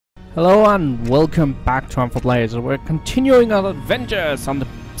Hello and welcome back to Harmful Players. We're continuing our adventures on the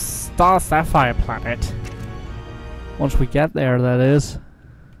Star Sapphire planet. Once we get there, that is.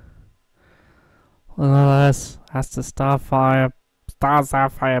 Well, that's the Star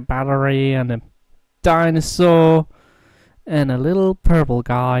Sapphire battery and a dinosaur and a little purple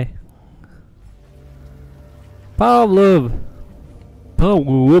guy. Power of love.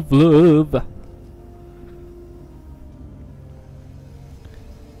 Power of love.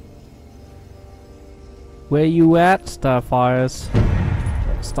 Where you at, Star Sapphires?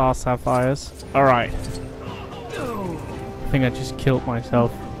 Alright. I think I just killed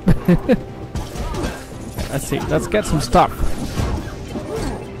myself. Let's see, let's get some stuff.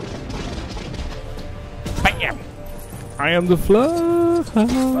 Bam! I am the Flash,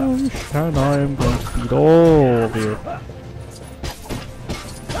 and I am going to beat all of you.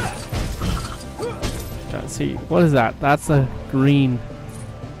 Let's see, what is that? That's a green.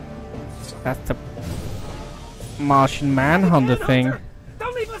 That's the Martian Manhunter thing.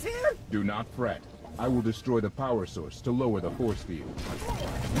 Don't leave us here! Do not fret. I will destroy the power source to lower the force field.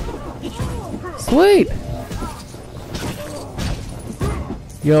 Sweet!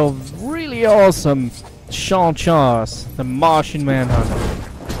 You're really awesome, Sean Charles, the Martian Manhunter.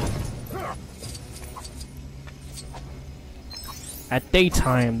 At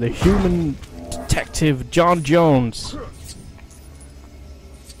daytime, the human detective John Jones.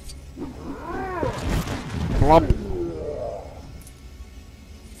 Plop.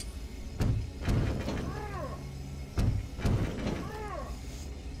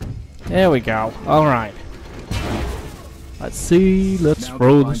 There we go. Alright. Let's see. Let's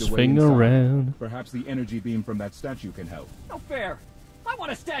throw this thing around. Perhaps the energy beam from that statue can help. No fair! I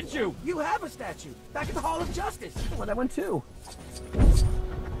want a statue! You have a statue! Back at the Hall of Justice! I want that one too.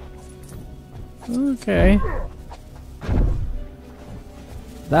 Okay.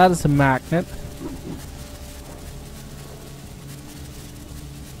 That is a magnet.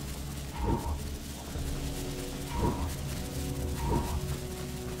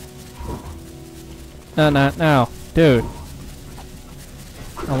 No, dude.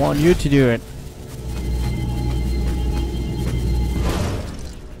 I want you to do it.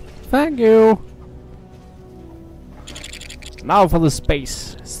 Thank you. Now for the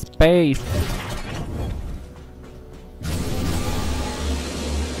space. Space.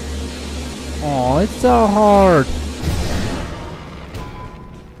 Oh, it's so hard.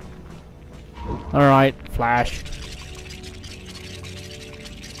 Alright, Flash.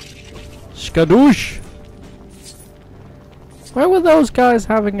 Skadoosh! Where were those guys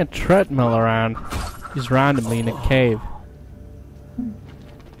having a treadmill around? Just randomly in a cave.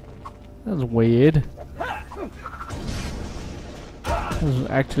 That's weird. That was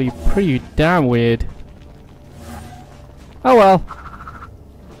actually pretty damn weird. Oh well.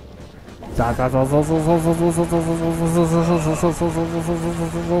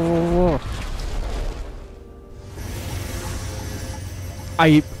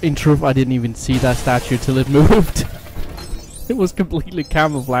 In truth, I didn't even see that statue till it moved. It was completely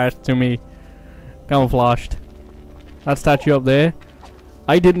camouflaged to me. Camouflaged. That statue up there,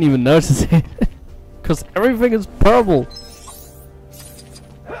 I didn't even notice it. Because everything is purple.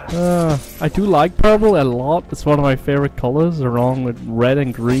 I do like purple a lot. It's one of my favorite colors, along with red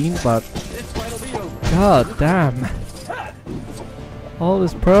and green, but god damn. All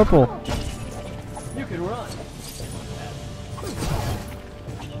this purple. You can run.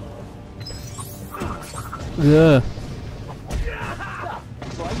 Yeah.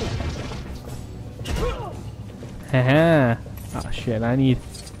 Haha. Oh shit,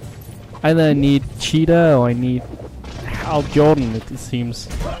 either I need Cheetah or I need Hal Jordan, it seems.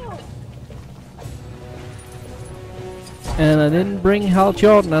 And I didn't bring Hal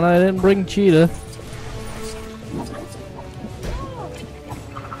Jordan and I didn't bring Cheetah.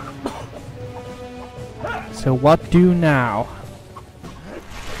 So what do now?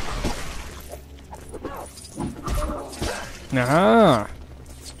 Ah.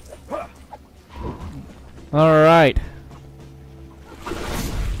 Alright.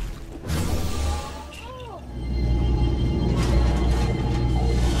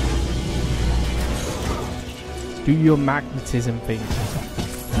 Do your magnetism thing.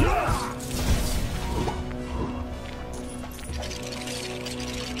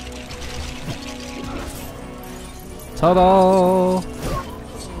 Ta-da!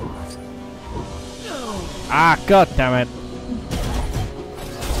 Ah, god damn it.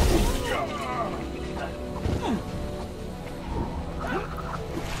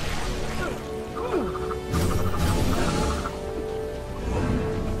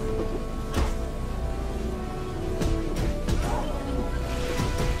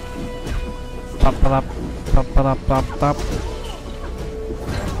 Pop it up. Pop it up. Pop it up.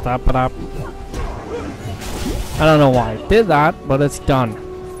 Pop it up. I don't know why I did that, but it's done.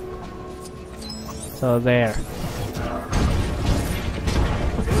 So there.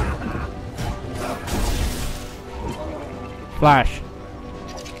 Flash.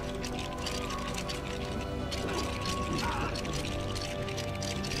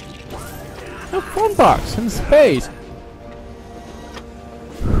 A phone box in space.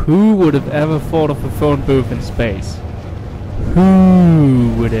 Who would have ever thought of a phone booth in space?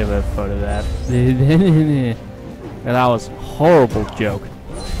 Who would ever thought of that? And that was a horrible joke.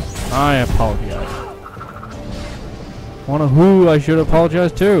 I apologize. Wonder who I should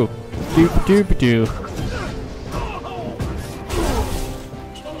apologize to. Doop doop doo.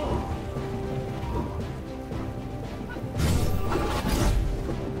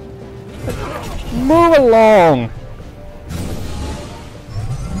 Move along.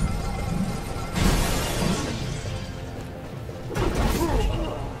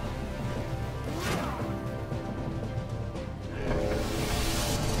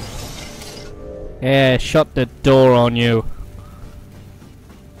 Yeah, shut the door on you.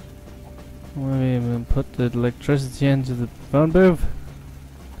 We even put the electricity into the phone booth.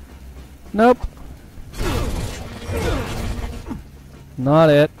 Nope. Not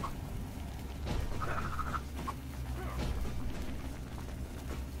it.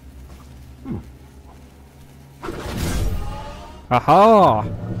 Aha!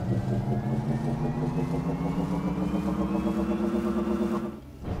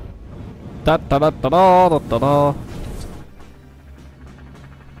 Da da da da da da da da.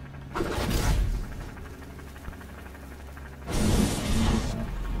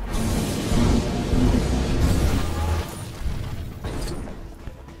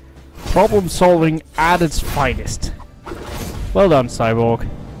 Problem solving at its finest. Well done, Cyborg.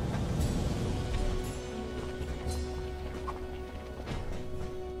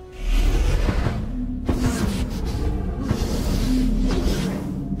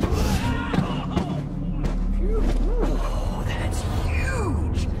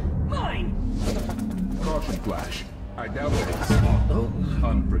 Flash. I doubt that it's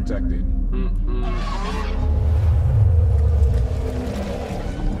unprotected.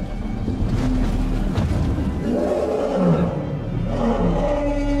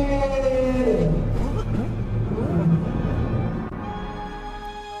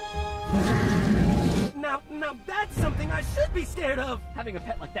 Now that's something I should be scared of. Having a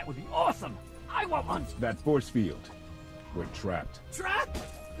pet like that would be awesome. I want one. That force field. We're trapped. Trapped?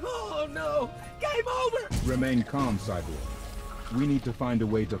 Oh no! Game over! Remain calm, Cyborg. We need to find a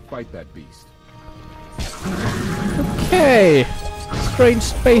way to fight that beast. Okay. Strange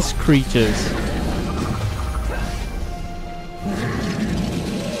space creatures.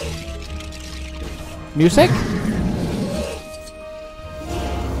 Music?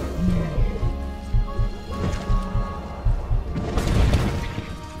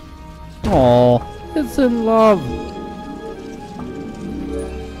 Oh, it's in love.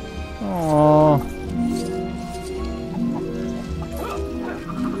 Oh.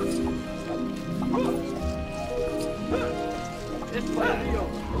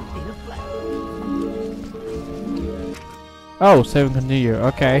 Oh, save and continue.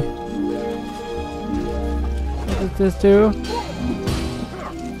 Okay. What does this do?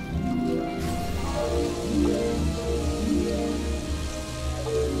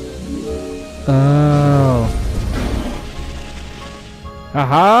 Oh.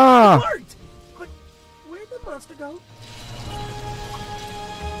 Aha! It worked! But where'd the monster go?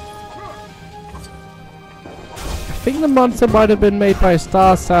 I think the monster might have been made by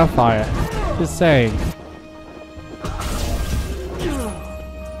Star Sapphire. Just saying.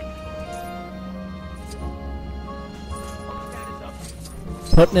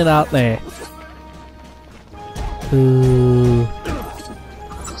 Putting it out there. Ooh.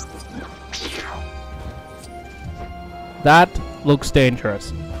 That looks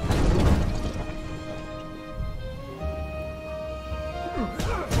dangerous.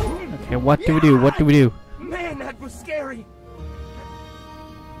 Okay, what do we do? What do we do? Man, that was scary.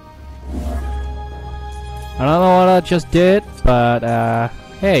 I don't know what I just did, but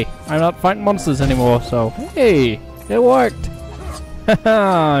hey, I'm not fighting monsters anymore, so hey, it worked.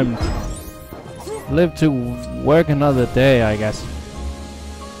 Live to work another day, I guess.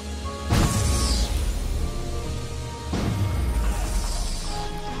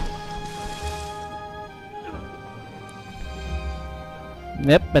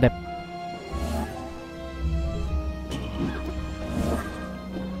 Yep, but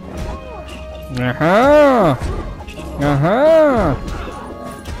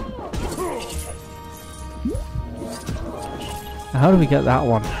How do we get that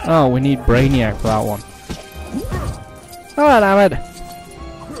one? Oh, we need Brainiac for that one. Oh, damn it!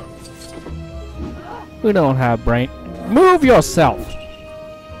 We don't have brain. Move yourself!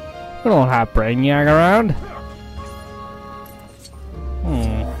 We don't have Brainiac around.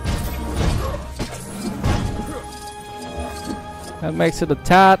 That makes it a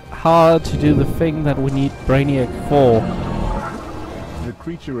tad hard to do the thing that we need Brainiac for. The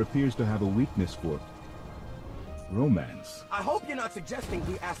creature appears to have a weakness for romance. I hope you're not suggesting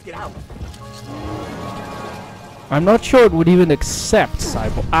we ask it out. I'm not sure it would even accept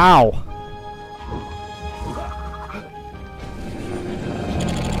Cyborg. Ow!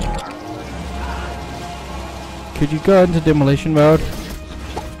 Could you go into demolition mode?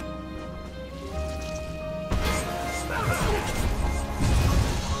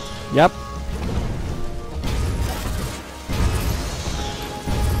 Yep.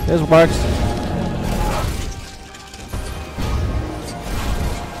 This works.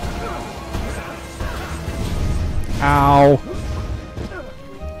 Ow.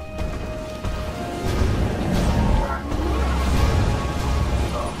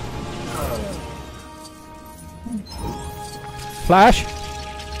 Flash.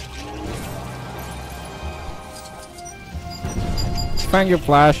 Thank you,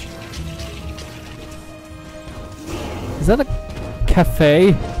 Flash. Is that a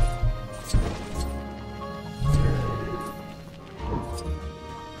cafe?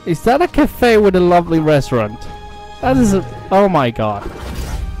 Is that a cafe with a lovely restaurant? That is a... Oh my god.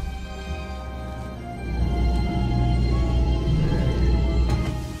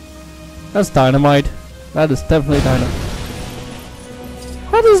 That's dynamite. That is definitely dynamite.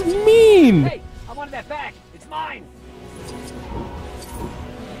 That is mean! Hey, I wanted that back. It's mine.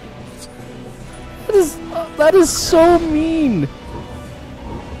 That is so mean.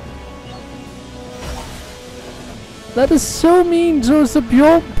 That is so mean towards the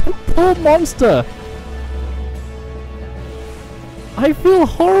poor monster. I feel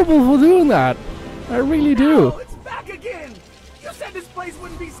horrible for doing that. I really do. Oh, it's back again. You said this place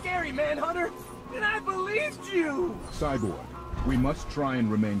wouldn't be scary, Manhunter, and I believed you. Cyborg, we must try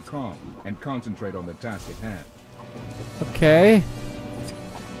and remain calm and concentrate on the task at hand. Okay.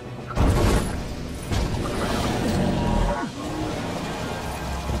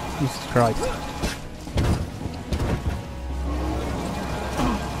 Jesus Christ.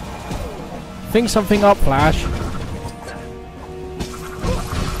 Think something up, Flash.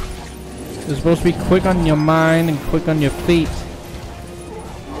 You're supposed to be quick on your mind and quick on your feet.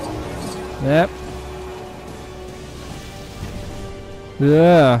 Yep.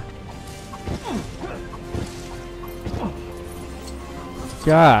 Yeah.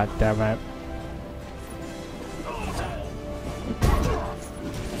 God damn it.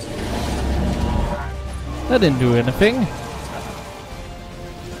 That didn't do anything.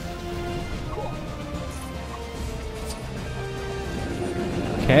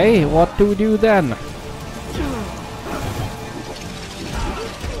 Okay, what do we do then?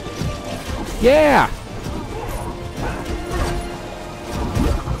 Yeah!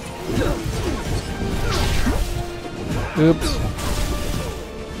 Oops.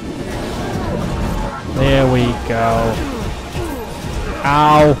 There we go.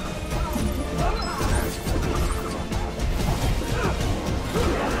 Ow!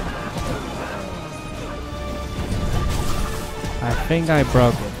 I think I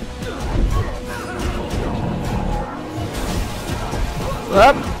broke it.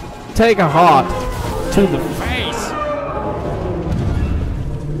 Up! Take a heart to the face!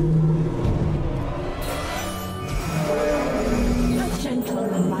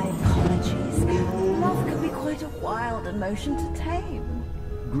 Gentlemen, my apologies. Love can be quite a wild emotion to tame.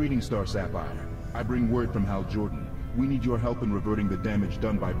 Greetings, Star Sapphire. I bring word from Hal Jordan. We need your help in reverting the damage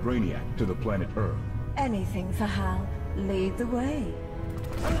done by Brainiac to the planet Earth. Anything for Hal. Lead the way.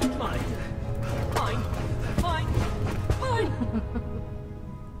 Mine. Mine. Mine. Mine.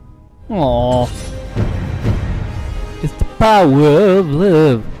 Aww. It's the power of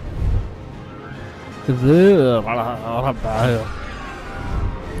love.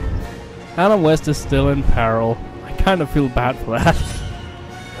 Adam West is still in peril. I kind of feel bad for that.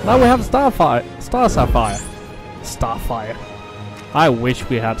 Now we have Star Sapphire. Starfire. I wish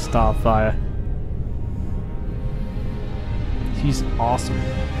we had Starfire. She's awesome.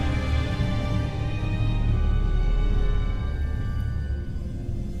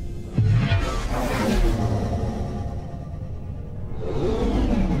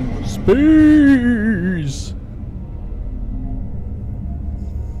 Space!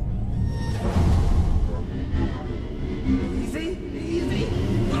 Easy, easy.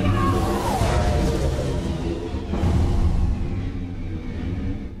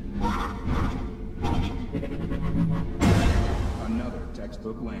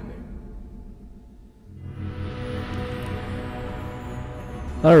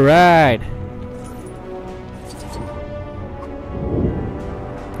 Alright.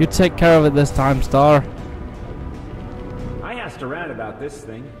 You take care of it this time, Star. I asked around about this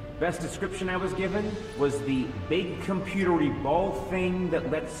thing. Best description I was given was the big computery ball thing that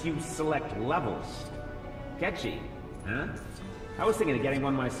lets you select levels. Catchy, huh? I was thinking of getting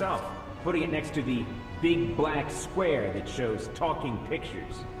one myself, putting it next to the big black square that shows talking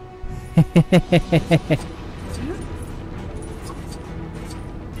pictures.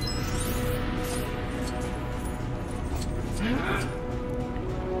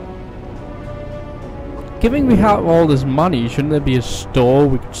 Given we have all this money, shouldn't there be a store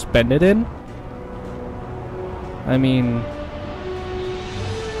we could spend it in? I mean...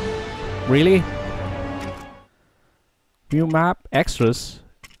 Really? New map? Extras?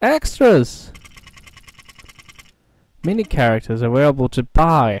 Extras! Mini characters available to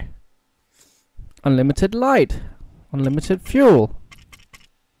buy. Unlimited light. Unlimited fuel.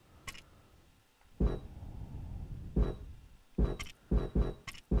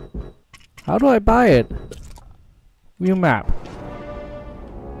 How do I buy it? View map.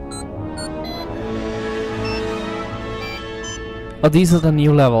 Oh, these are the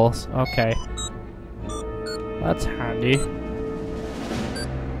new levels. Okay. That's handy.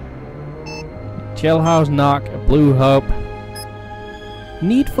 Jailhouse Knock, a Blue Hope.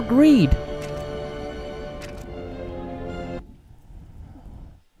 Need for Greed.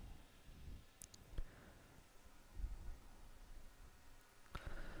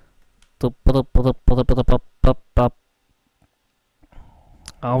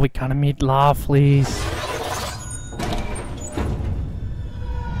 Oh, we gotta meet Lovelies.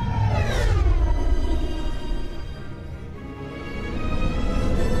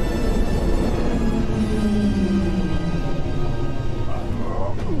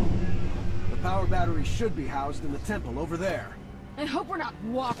 The power battery should be housed in the temple over there. I hope we're not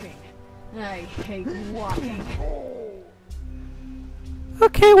walking. I hate walking.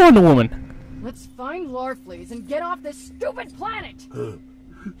 Okay, Wonder Woman. Let's find Larfleeze and get off this stupid planet!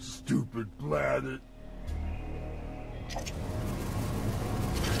 Stupid planet.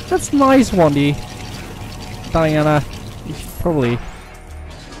 That's nice, Wandy. Diana, you should probably...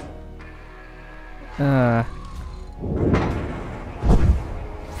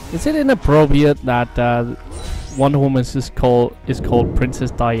 Is it inappropriate that Wonder Woman is called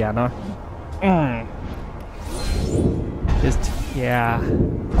Princess Diana? Just, yeah.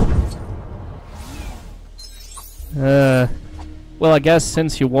 Well, I guess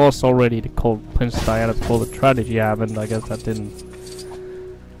since he was already called Princess Diana before the tragedy happened, I guess that didn't...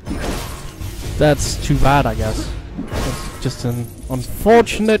 That's too bad, I guess. That's just an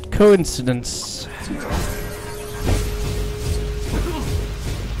unfortunate coincidence.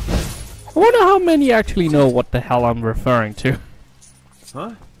 I wonder how many actually know what the hell I'm referring to.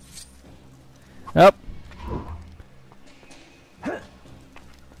 Huh? Yep.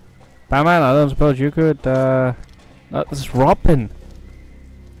 Batman, I don't suppose you could, this is Robin.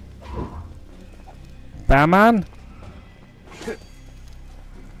 Batman?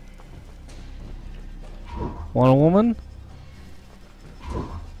 Wonder Woman?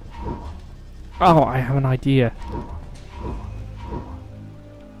 Oh, I have an idea.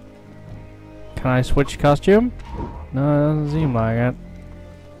 Can I switch costume? No, it doesn't seem like it.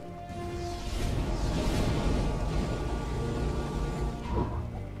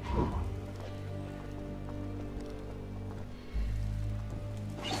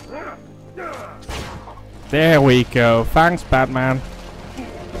 There we go. Thanks, Batman.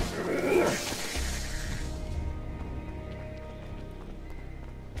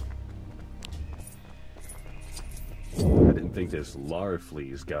 I didn't think this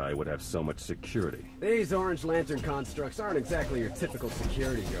Larfleeze guy would have so much security. These Orange Lantern constructs aren't exactly your typical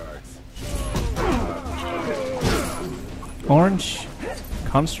security guards. Orange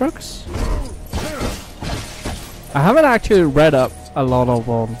constructs? I haven't actually read up a lot of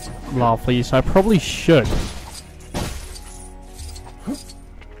Lovely, so I probably should.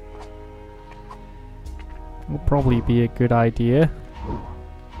 Would probably be a good idea.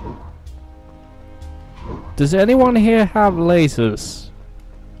 Does anyone here have lasers?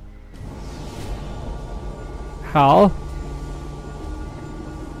 Hal?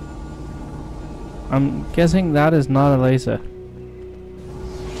 I'm guessing that is not a laser.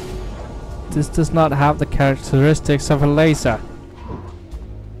 This does not have the characteristics of a laser.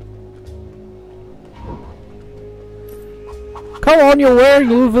 Come on, you're wearing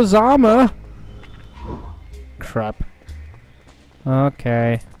Luva's armor! Crap.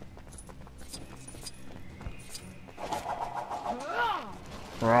 Okay.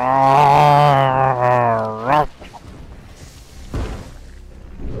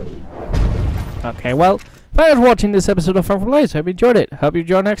 Okay, well, thanks for watching this episode of Fun for Plays. Hope you enjoyed it. Hope you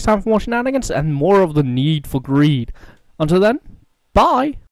join next time for more shenanigans and more of the need for greed. Until then, bye!